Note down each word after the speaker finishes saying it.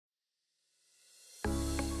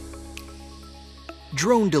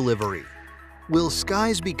Drone delivery. Will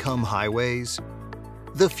skies become highways?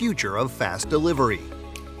 The future of fast delivery.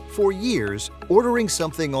 For years, ordering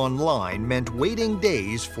something online meant waiting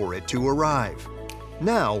days for it to arrive.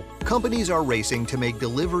 Now, companies are racing to make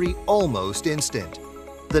delivery almost instant.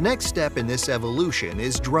 The next step in this evolution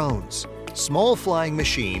is drones, small flying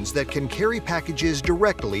machines that can carry packages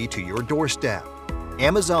directly to your doorstep.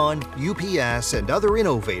 Amazon, UPS, and other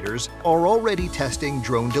innovators are already testing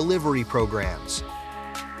drone delivery programs.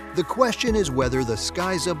 The question is whether the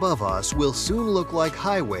skies above us will soon look like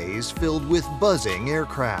highways filled with buzzing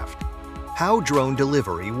aircraft. How drone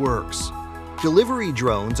delivery works. Delivery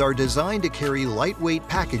drones are designed to carry lightweight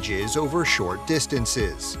packages over short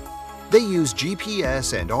distances. They use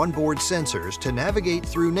GPS and onboard sensors to navigate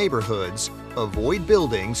through neighborhoods, avoid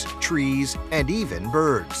buildings, trees, and even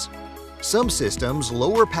birds. Some systems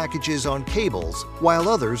lower packages on cables, while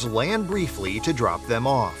others land briefly to drop them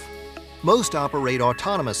off. Most operate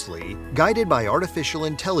autonomously, guided by artificial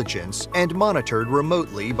intelligence and monitored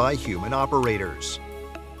remotely by human operators.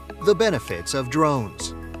 The benefits of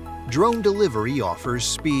drones. Drone delivery offers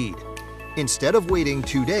speed. Instead of waiting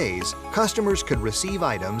 2 days, customers could receive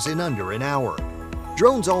items in under an hour.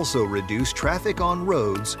 Drones also reduce traffic on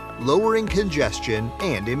roads, lowering congestion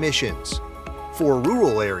and emissions. For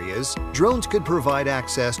rural areas, drones could provide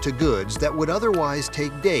access to goods that would otherwise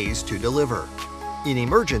take days to deliver. In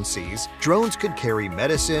emergencies, drones could carry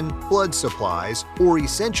medicine, blood supplies, or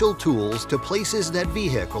essential tools to places that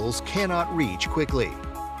vehicles cannot reach quickly.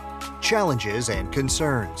 Challenges and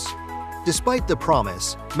concerns. Despite the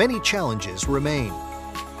promise, many challenges remain.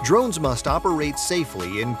 Drones must operate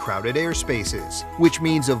safely in crowded airspaces, which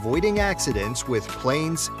means avoiding accidents with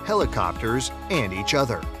planes, helicopters, and each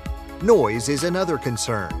other. Noise is another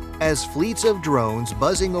concern, as fleets of drones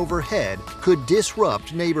buzzing overhead could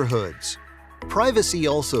disrupt neighborhoods. Privacy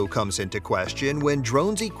also comes into question when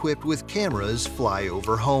drones equipped with cameras fly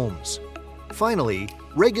over homes. Finally,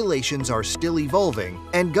 regulations are still evolving,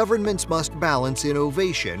 and governments must balance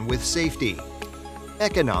innovation with safety.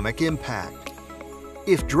 Economic impact.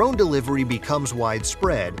 If drone delivery becomes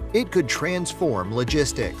widespread, it could transform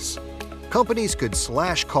logistics. Companies could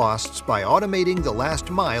slash costs by automating the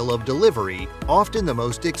last mile of delivery, often the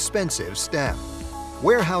most expensive step.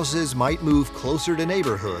 Warehouses might move closer to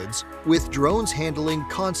neighborhoods, with drones handling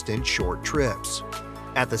constant short trips.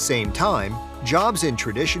 At the same time, jobs in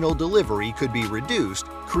traditional delivery could be reduced,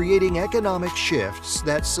 creating economic shifts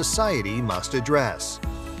that society must address.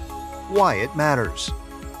 Why it matters.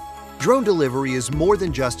 Drone delivery is more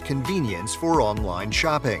than just convenience for online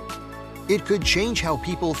shopping. It could change how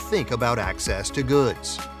people think about access to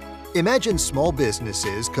goods. Imagine small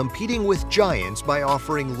businesses competing with giants by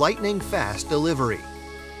offering lightning-fast delivery.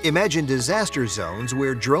 Imagine disaster zones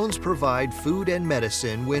where drones provide food and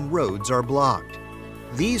medicine when roads are blocked.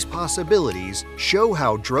 These possibilities show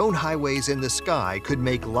how drone highways in the sky could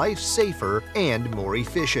make life safer and more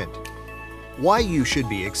efficient. Why you should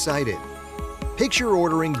be excited. Picture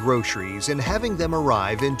ordering groceries and having them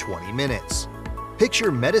arrive in 20 minutes.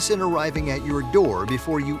 Picture medicine arriving at your door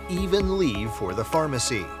before you even leave for the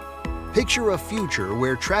pharmacy. Picture a future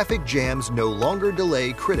where traffic jams no longer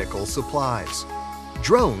delay critical supplies.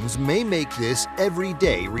 Drones may make this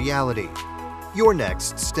everyday reality. Your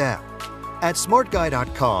next step. At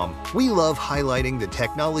smartguy.com, we love highlighting the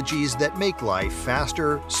technologies that make life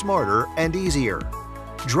faster, smarter, and easier.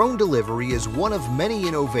 Drone delivery is one of many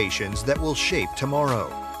innovations that will shape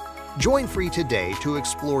tomorrow. Join free today to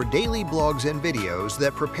explore daily blogs and videos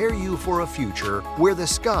that prepare you for a future where the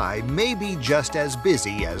sky may be just as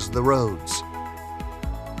busy as the roads.